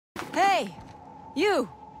Hey! You!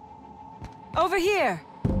 Over here!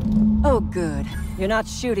 Oh, good. You're not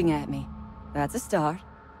shooting at me. That's a start.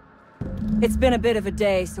 It's been a bit of a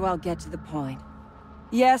day, so I'll get to the point.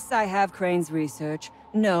 Yes, I have Crane's research.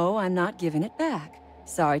 No, I'm not giving it back.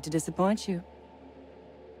 Sorry to disappoint you.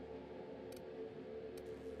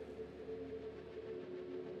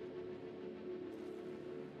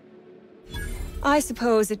 I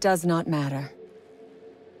suppose it does not matter.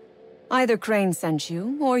 Either Crane sent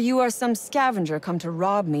you, or you are some scavenger come to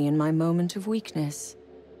rob me in my moment of weakness.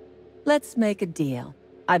 Let's make a deal.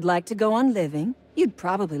 I'd like to go on living. You'd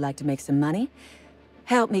probably like to make some money.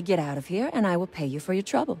 Help me get out of here, and I will pay you for your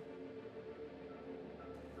trouble.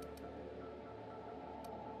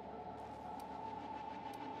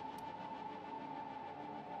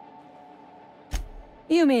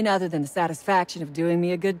 You mean other than the satisfaction of doing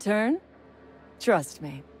me a good turn? Trust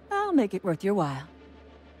me, I'll make it worth your while.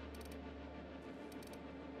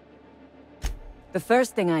 The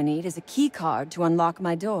first thing I need is a key card to unlock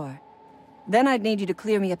my door. Then I'd need you to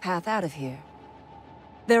clear me a path out of here.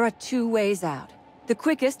 There are two ways out. The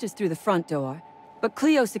quickest is through the front door, but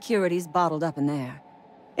Cleo security's bottled up in there.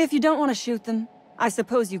 If you don't want to shoot them, I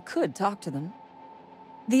suppose you could talk to them.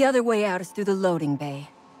 The other way out is through the loading bay,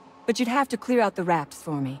 but you'd have to clear out the wraps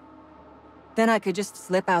for me. Then I could just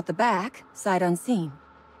slip out the back, sight unseen.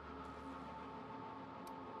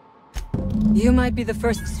 You might be the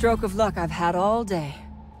first stroke of luck I've had all day.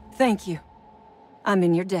 Thank you. I'm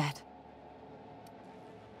in your debt.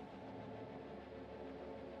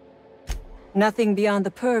 Nothing beyond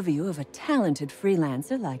the purview of a talented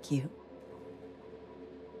freelancer like you.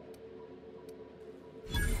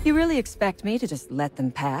 You really expect me to just let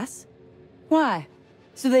them pass? Why?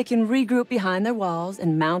 So they can regroup behind their walls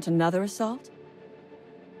and mount another assault?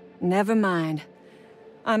 Never mind.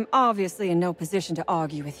 I'm obviously in no position to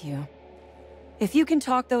argue with you. If you can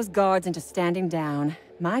talk those guards into standing down,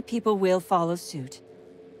 my people will follow suit.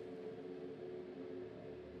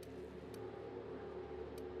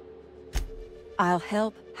 I'll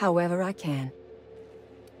help however I can.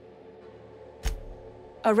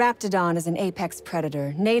 A raptidon is an apex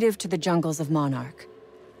predator, native to the jungles of Monarch.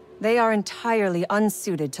 They are entirely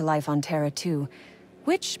unsuited to life on Terra 2,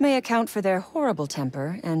 which may account for their horrible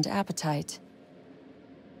temper and appetite.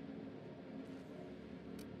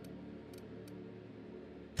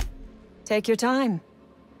 Take your time.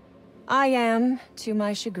 I am, to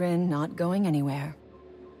my chagrin, not going anywhere.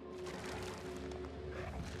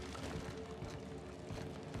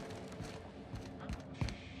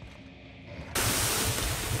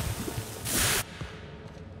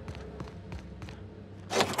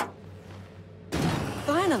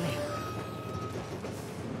 Finally!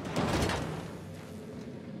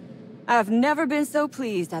 I've never been so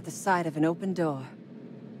pleased at the sight of an open door.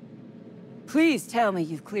 Please tell me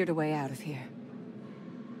you've cleared a way out of here.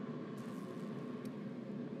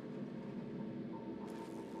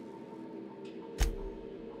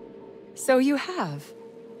 So you have.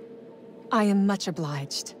 I am much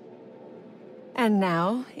obliged. And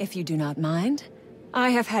now, if you do not mind, I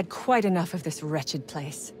have had quite enough of this wretched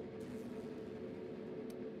place.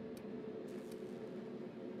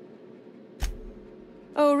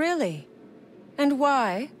 Oh, really? And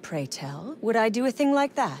why, pray tell, would I do a thing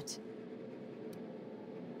like that?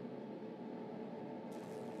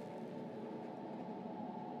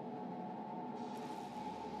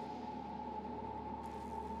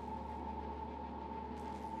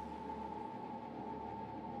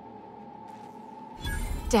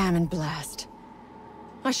 Damn and blast.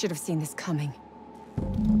 I should have seen this coming.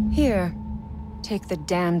 Here, take the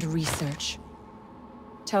damned research.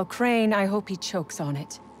 Tell Crane I hope he chokes on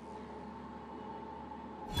it.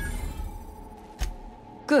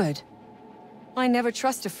 Good. I never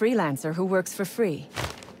trust a freelancer who works for free.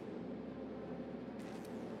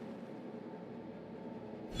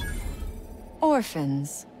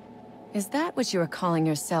 Orphans. Is that what you are calling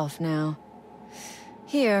yourself now?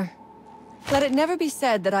 Here. Let it never be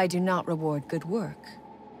said that I do not reward good work.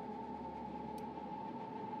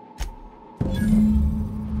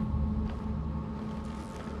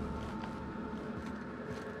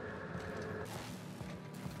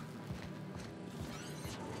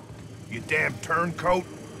 You damn turncoat.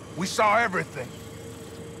 We saw everything.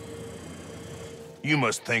 You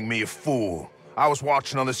must think me a fool. I was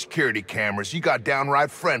watching on the security cameras. You got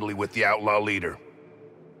downright friendly with the outlaw leader.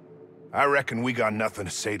 I reckon we got nothing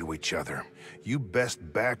to say to each other. You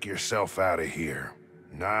best back yourself out of here.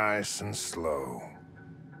 Nice and slow.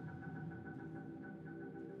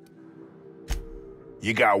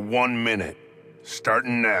 You got 1 minute.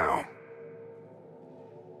 Starting now.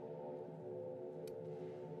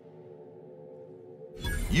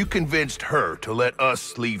 You convinced her to let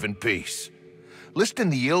us leave in peace. Listing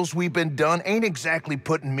the ills we've been done ain't exactly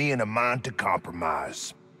putting me in a mind to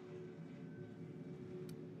compromise.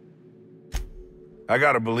 I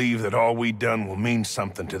gotta believe that all we done will mean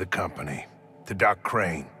something to the company, to Doc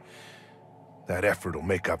Crane. That effort will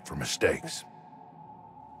make up for mistakes.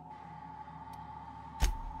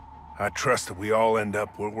 I trust that we all end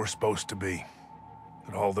up where we're supposed to be.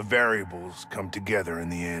 That all the variables come together in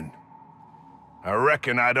the end. I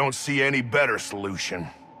reckon I don't see any better solution.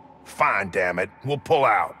 Fine, damn it. We'll pull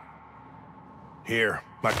out. Here,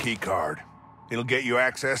 my key card. It'll get you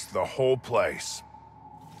access to the whole place.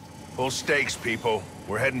 Full stakes, people.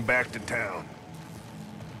 We're heading back to town.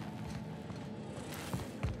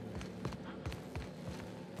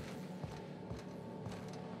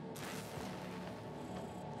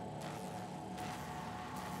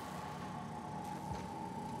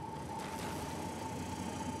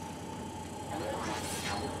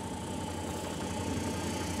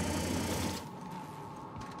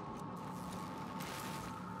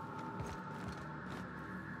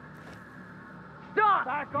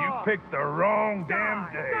 You picked the wrong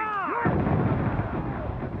damn day.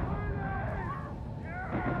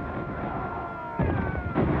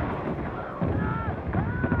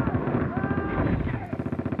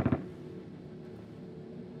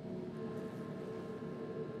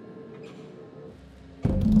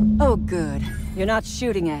 Oh, good. You're not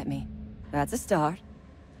shooting at me. That's a start.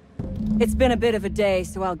 It's been a bit of a day,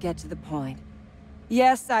 so I'll get to the point.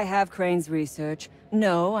 Yes, I have Crane's research.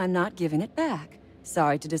 No, I'm not giving it back.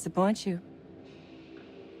 Sorry to disappoint you.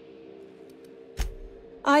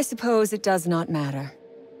 I suppose it does not matter.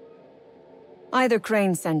 Either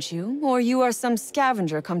Crane sent you, or you are some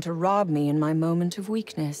scavenger come to rob me in my moment of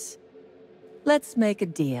weakness. Let's make a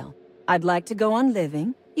deal. I'd like to go on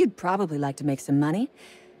living. You'd probably like to make some money.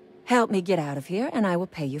 Help me get out of here, and I will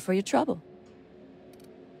pay you for your trouble.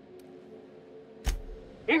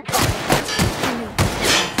 Incoming!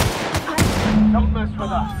 Don't mess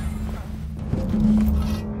with us.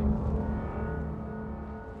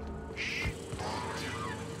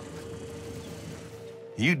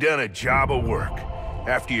 You done a job of work.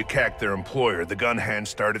 After you cacked their employer, the gun hands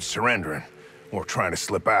started surrendering, or trying to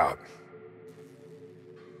slip out.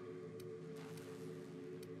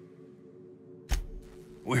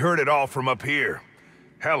 We heard it all from up here.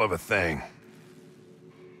 Hell of a thing.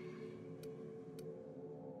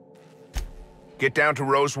 Get down to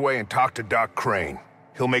Roseway and talk to Doc Crane.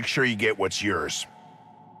 He'll make sure you get what's yours.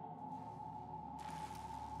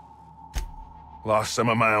 Lost some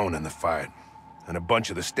of my own in the fight, and a bunch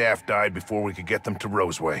of the staff died before we could get them to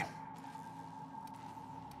Roseway.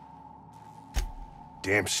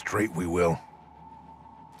 Damn straight we will.